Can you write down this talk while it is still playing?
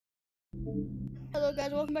Hello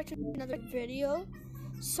guys, welcome back to another video.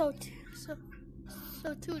 So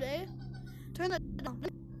today, turn that down.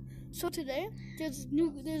 So today, there's new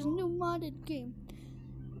modded game,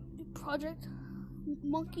 Project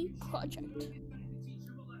Monkey Project.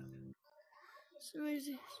 So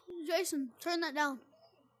Jason, turn that down.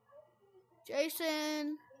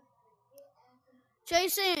 Jason,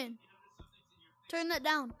 turn that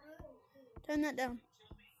down. Turn that down.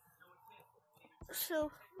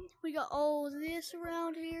 So we got all this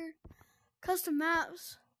around here, custom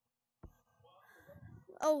maps.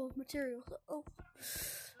 Oh, materials. Oh,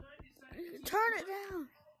 turn it down.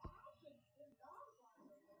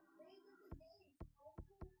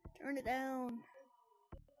 Turn it down.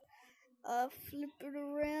 Flip it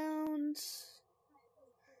around.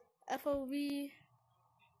 FOV.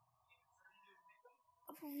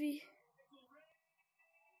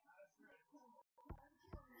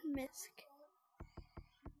 Misc.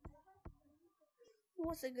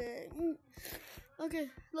 What's it good? Okay,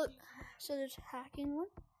 look. So there's hacking one.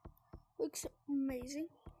 Looks amazing.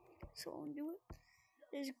 So I'll do it.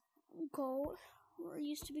 There's gold, or it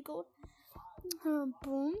used to be gold. Boom,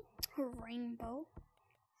 rainbow.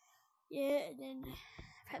 Yeah, and then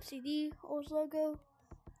Pepsi D, old logo.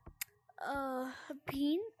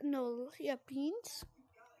 Beans.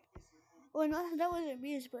 Well, no, that wasn't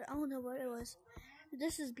beans, but I don't know what it was.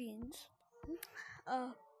 This is beans.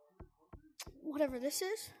 Whatever this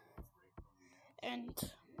is, and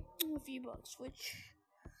a few bucks, which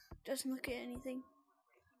doesn't look at anything.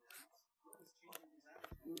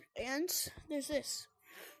 And there's this.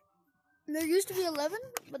 There used to be 11,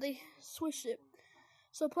 but they switched it.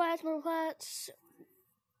 So plasma plats.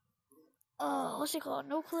 What's it called?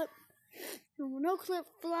 No clip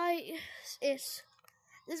flight is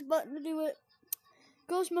this button to do it.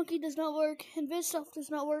 Ghost Monkey does not work. Invis stuff does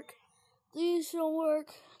not work. These don't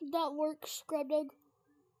work. That works. Grab Dog.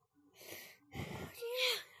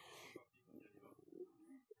 Yeah.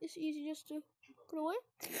 It's easy just to put away.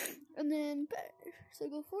 And then, so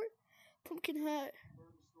go for it. Pumpkin hat.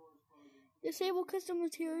 Disable custom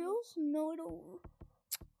materials. No, I don't.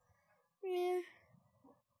 Yeah.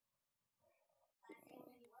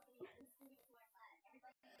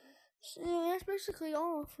 So that's basically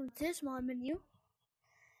all from this mod menu.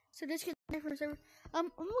 So this can different server. I'm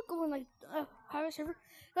gonna go in like private server.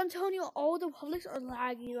 I'm telling you, all the publics are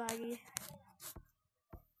laggy.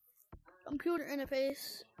 Computer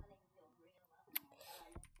interface.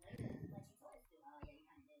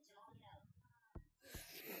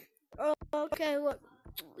 Okay, look.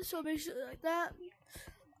 So basically like that.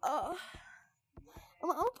 I'm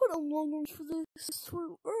gonna put on long arms for this.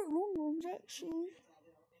 Long arms actually.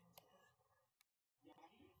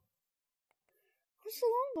 What's the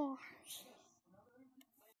long arms?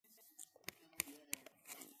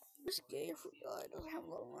 This game, I forgot, it doesn't have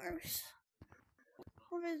long arms.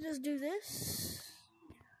 I'm gonna just do this.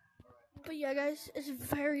 But yeah, guys, it's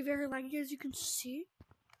very, very laggy as you can see.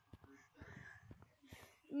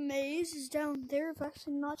 Maze is down there. I've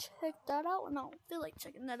actually not checked that out, and I don't feel like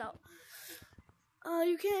checking that out.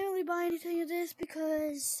 You can't really buy anything of this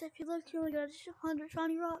because if you look, you only got 100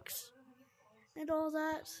 shiny rocks and all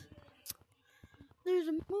that. There's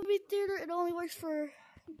a movie theater. It only works for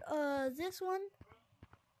this one.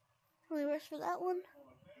 It only works for that one.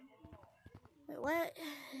 Wait, what?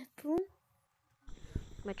 Boom.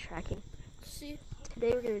 My tracking. See.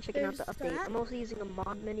 Today we're gonna check out the update. I'm also using a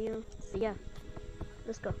mod menu. But yeah,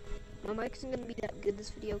 let's go. My mic isn't gonna be that good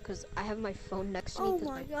this video because I have my phone next to me because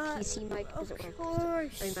my PC mic doesn't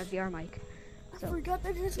work. I mean my VR mic. So, I forgot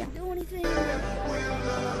that it doesn't do anything.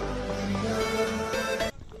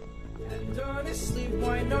 And honestly,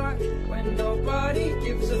 why not? When nobody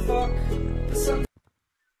gives a fuck.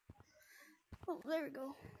 Oh, there we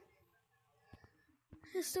go.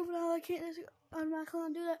 It's stupid how I can't automatically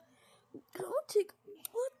undo that.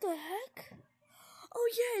 What the heck? Oh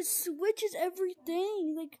yeah, it switches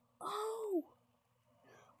everything. Like, oh.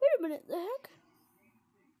 Wait a minute, the heck?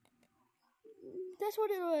 That's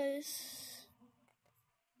what it was.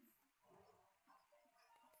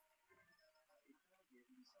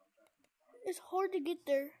 It's hard to get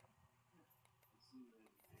there.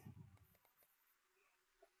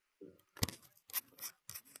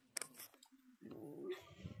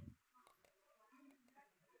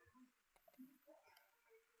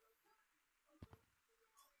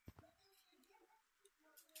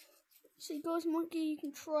 See, Ghost Monkey, you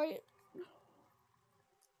can try it.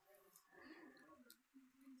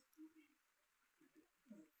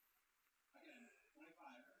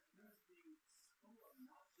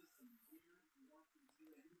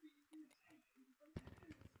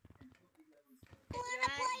 Wanna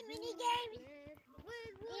play mini games?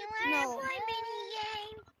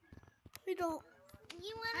 don't.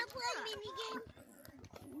 You wanna play minigame?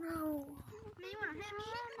 No. You wanna hit me?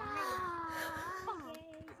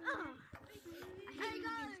 Hey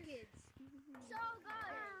guys, kids. So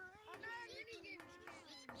guys,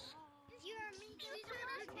 you're making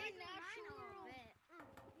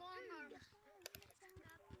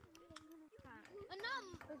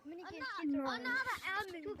I'm not an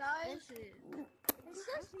admin, guys. It's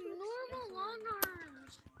just normal long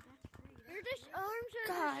arms. They're just arms.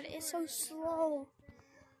 God, it's so slow.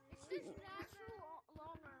 It's just natural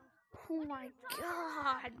long arms. Oh my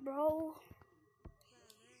God, bro.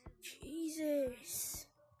 Jesus.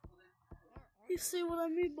 You see what I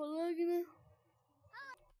mean by looking at?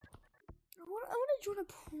 I want to join a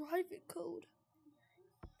private code.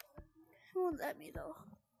 It won't let me though.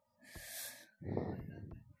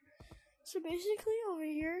 So basically over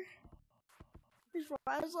here is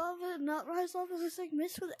Rise Lava and not Rise Lava. It's like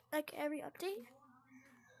missed with like every update.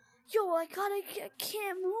 Yo, I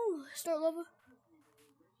can't move. Start lava.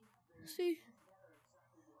 See?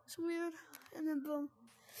 It's weird. And then boom.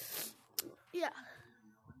 Yeah.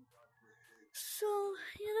 So,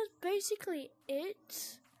 yeah, that's basically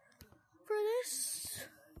it for this.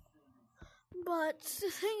 But the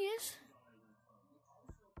thing is,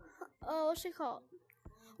 what's it called?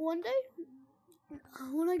 One day,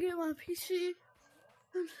 when I get my PC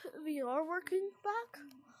and VR working back,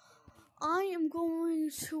 I am going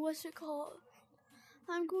to, what's it called?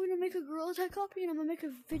 I'm going to make a Gorilla Tag copy and I'm going to make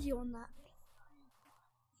a video on that.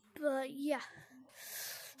 But yeah.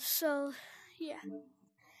 So, yeah.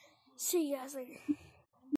 See you guys later.